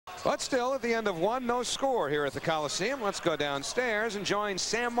But still, at the end of one, no score here at the Coliseum. Let's go downstairs and join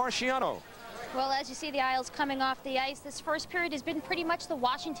Sam Marciano. Well, as you see the Isles coming off the ice, this first period has been pretty much the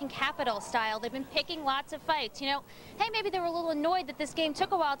Washington Capitals style. They've been picking lots of fights. You know, hey, maybe they were a little annoyed that this game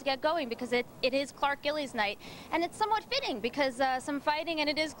took a while to get going because it is Clark Gillies' night. And it's somewhat fitting because some fighting, and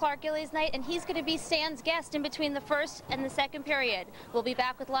it is Clark Gillies' night, and he's going to be Stan's guest in between the first and the second period. We'll be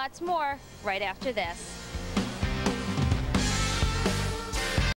back with lots more right after this.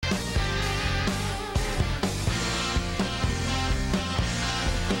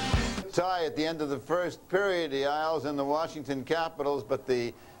 Tie at the end of the first period, the Isles and the Washington Capitals, but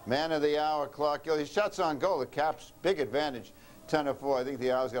the man of the hour, Clark Gillies, shots on goal. The Caps, big advantage, 10-4. I think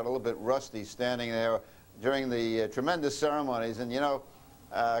the Isles got a little bit rusty standing there during the tremendous ceremonies. And, you know,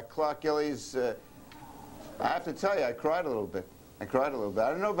 Clark Gillies, I have to tell you, I cried a little bit. I cried a little bit. I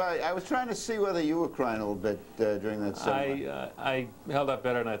don't know about, I was trying to see whether you were crying a little bit during that ceremony. I held up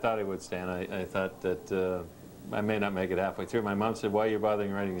better than I thought I would, Stan. I thought that I may not make it halfway through. My mom said, why are you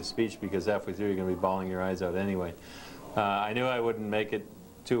bothering writing a speech? Because halfway through you're going to be bawling your eyes out anyway. I knew I wouldn't make it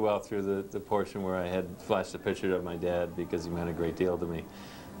too well through the portion where I had flashed a picture of my dad because he meant a great deal to me.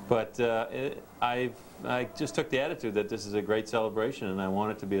 But I just took the attitude that this is a great celebration and I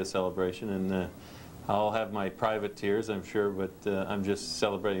want it to be a celebration. And I'll have my private tears, I'm sure, but I'm just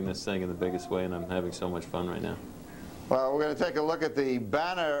celebrating this thing in the biggest way, and I'm having so much fun right now. Well, we're going to take a look at the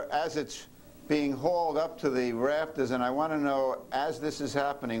banner as it's being hauled up to the rafters, and I want to know, as this is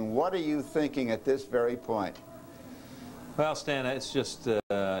happening, what are you thinking at this very point? Well, Stan, it's just, you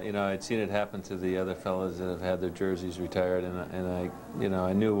know, I'd seen it happen to the other fellas that have had their jerseys retired, and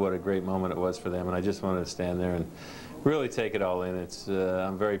I knew what a great moment it was for them, and I just wanted to stand there and really take it all in. It's,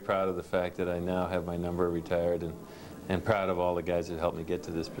 I'm very proud of the fact that I now have my number retired, and proud of all the guys that helped me get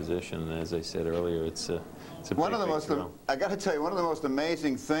to this position. And as I said earlier, it's a one of the most, I got to tell you, one of the most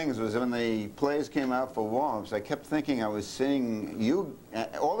amazing things was when the players came out for warm-ups, I kept thinking I was seeing you,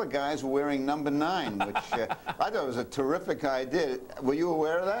 all the guys were wearing number 9, which I thought was a terrific idea. Were you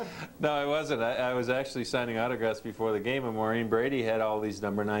aware of that? No, I wasn't. I was actually signing autographs before the game, and Maureen Brady had all these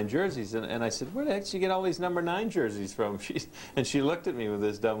number 9 jerseys, and I said, where the heck did you get all these number 9 jerseys from? And she looked at me with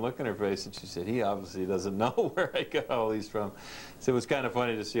this dumb look on her face, and she said, he obviously doesn't know where I got all these from. So it was kind of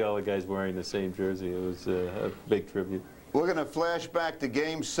funny to see all the guys wearing the same jersey. It was a big tribute. We're going to flash back to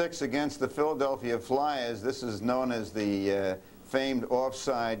Game 6 against the Philadelphia Flyers. This is known as the famed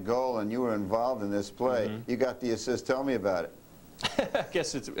offside goal, and you were involved in this play. You got the assist. Tell me about it. I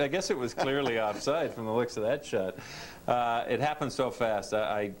guess it was clearly offside from the looks of that shot. It happened so fast.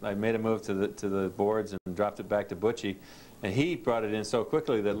 I made a move to the boards and dropped it back to Butchie, and he brought it in so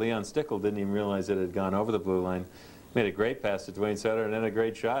quickly that Leon Stickle didn't even realize it had gone over the blue line. Made a great pass to Dwayne Sutter and then a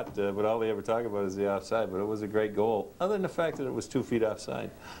great shot, but all they ever talk about is the offside. But it was a great goal, other than the fact that it was 2 feet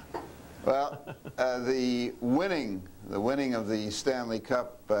offside. Well, the winning of the Stanley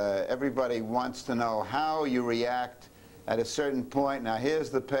Cup, everybody wants to know how you react at a certain point. Now, here's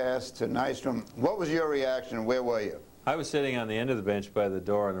the pass to Nystrom. What was your reaction, and where were you? I was sitting on the end of the bench by the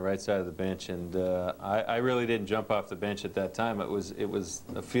door on the right side of the bench, and I really didn't jump off the bench at that time. It was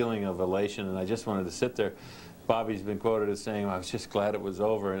a feeling of elation, and I just wanted to sit there. Bobby's been quoted as saying, well, I was just glad it was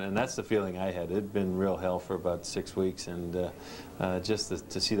over, and that's the feeling I had. It had been real hell for about 6 weeks, and just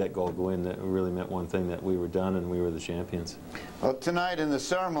to see that goal go in, that really meant one thing, that we were done and we were the champions. Well, tonight in the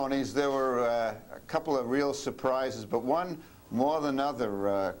ceremonies, there were a couple of real surprises, but one more than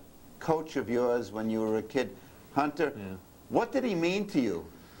other. Coach of yours when you were a kid, Hunter, what did he mean to you?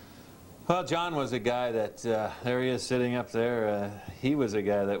 Well, John was a guy that, there he is sitting up there, he was a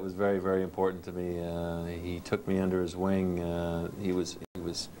guy that was very, very important to me. He took me under his wing. He was,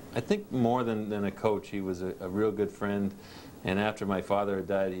 I think, more than a coach. He was a real good friend, and after my father had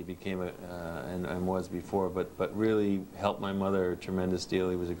died, he became and was before, but really helped my mother a tremendous deal.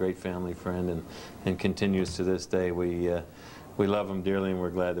 He was a great family friend, and continues to this day. We love him dearly, and we're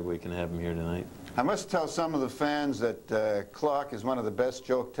glad that we can have him here tonight. I must tell some of the fans that Clark is one of the best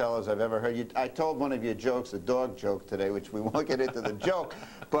joke tellers I've ever heard. I told one of your jokes, a dog joke today, which we won't get into the joke,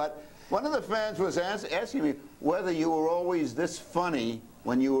 but one of the fans was asking me whether you were always this funny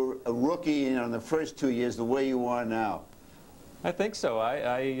when you were a rookie, in the first 2 years, the way you are now. I think so.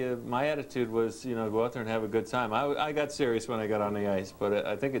 My attitude was, go out there and have a good time. I got serious when I got on the ice, but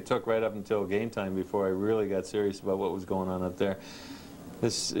I think it took right up until game time before I really got serious about what was going on up there.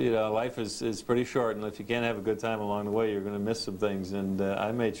 This, life is pretty short, and if you can't have a good time along the way, you're going to miss some things. And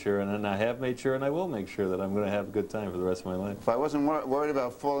I made sure, and I have made sure, and I will make sure that I'm going to have a good time for the rest of my life. If I wasn't worried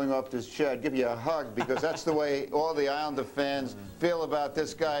about falling off this chair, I'd give you a hug, because that's the way all the Islander fans feel about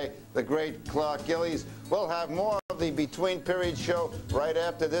this guy, the great Clark Gillies. We'll have more of the between period show right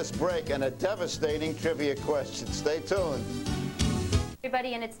after this break and a devastating trivia question. Stay tuned.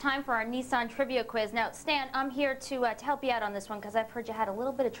 Everybody, and it's time for our Nissan trivia quiz. Now, Stan, I'm here to help you out on this one because I've heard you had a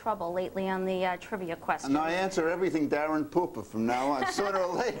little bit of trouble lately on the trivia question. And I answer everything Darren Pooper from now on. Sooner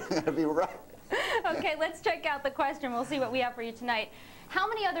or later, I'm going to be right. Okay, let's check out the question. We'll see what we have for you tonight. How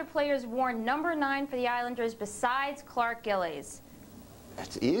many other players wore number 9 for the Islanders besides Clark Gillies?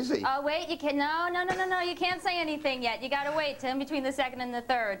 That's easy. Oh, wait, you can't. No, you can't say anything yet. You got to wait, Tim, between the second and the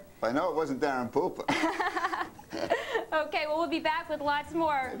third. I know it wasn't Darren Pooper. Okay, well, we'll be back with lots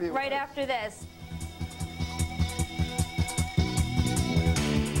more right after this.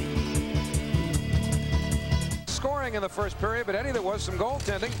 Scoring in the first period, but Eddie, there was some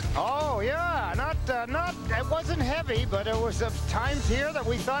goaltending. Oh yeah, it wasn't heavy, but there was times here that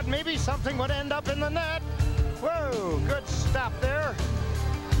we thought maybe something would end up in the net. Whoa, good stop there.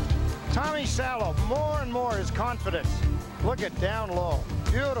 Tommy Salo, more and more his confidence. Look at down low.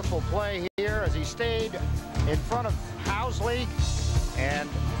 Beautiful play here as he stayed in front of Housley. And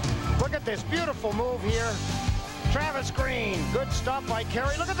look at this beautiful move here. Travis Green, good stop by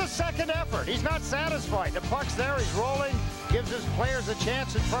Carey. Look at the second effort. He's not satisfied. The puck's there, he's rolling, gives his players a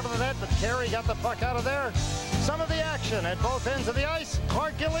chance in front of the net, but Carey got the puck out of there. Some of the action at both ends of the ice.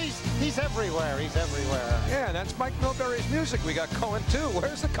 Clark Gillies, he's everywhere, he's everywhere. Yeah, that's Mike Milbury's music we got going too.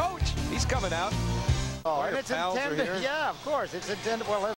 Where's the coach? He's coming out. Oh, and it's pals are intended, here. yeah, of course, it's intended, well,